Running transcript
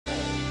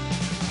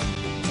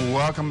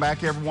Welcome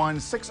back,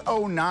 everyone.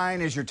 6:09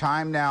 is your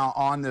time now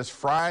on this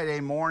Friday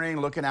morning.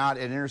 Looking out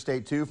at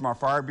Interstate 2 from our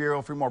Fire Bureau.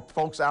 A few more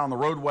folks out on the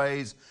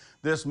roadways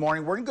this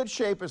morning. We're in good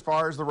shape as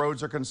far as the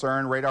roads are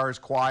concerned. Radar is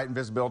quiet and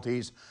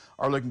visibilities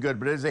are looking good,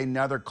 but it is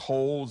another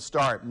cold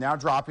start. Now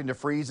dropping to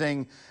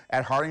freezing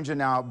at Harlingen,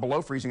 now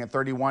below freezing at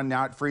 31,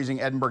 now at freezing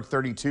Edinburgh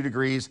 32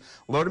 degrees.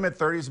 Low to mid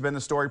 30s has been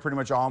the story pretty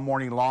much all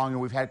morning long, and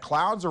we've had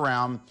clouds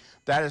around.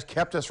 That has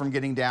kept us from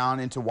getting down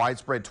into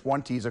widespread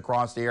 20s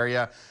across the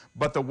area,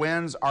 but the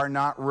winds are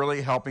not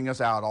really helping us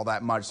out all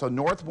that much. So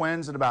north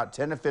winds at about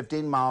 10 to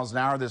 15 miles an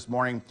hour this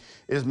morning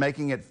is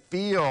making it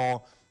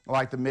feel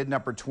like the mid and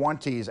upper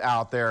 20s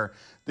out there.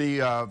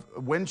 The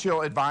wind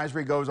chill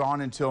advisory goes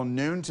on until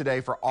noon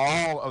today for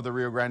all of the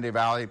Rio Grande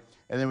Valley.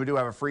 And then we do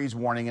have a freeze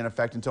warning in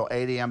effect until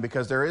 8 a.m.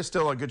 because there is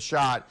still a good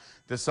shot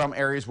that some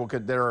areas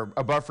that are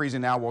above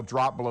freezing now will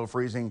drop below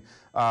freezing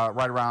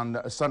right around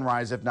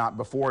sunrise, if not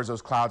before, as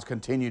those clouds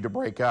continue to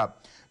break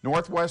up.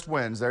 Northwest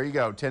winds, there you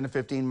go, 10 to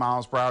 15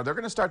 miles per hour. They're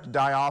going to start to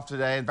die off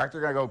today. In fact,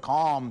 they're going to go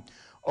calm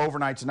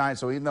overnight tonight.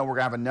 So even though we're going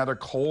to have another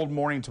cold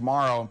morning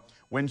tomorrow,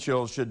 wind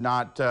chills should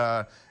not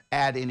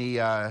add any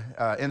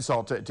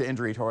insult to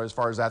injury as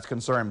far as that's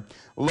concerned.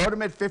 Low to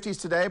mid 50s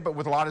today, but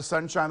with a lot of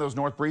sunshine, those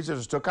north breezes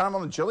are still kind of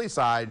on the chilly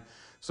side.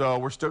 So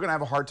we're still going to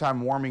have a hard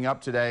time warming up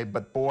today.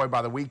 But boy,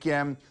 by the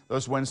weekend,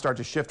 those winds start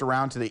to shift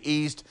around to the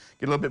east,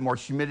 get a little bit more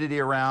humidity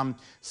around.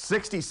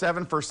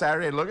 67 for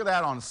Saturday. Look at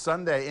that on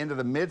Sunday into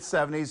the mid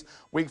 70s.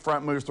 Weak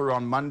front moves through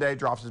on Monday,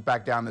 drops us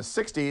back down to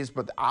 60s,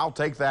 but I'll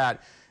take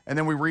that. And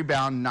then we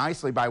rebound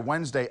nicely by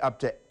Wednesday up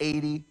to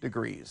 80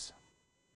 degrees.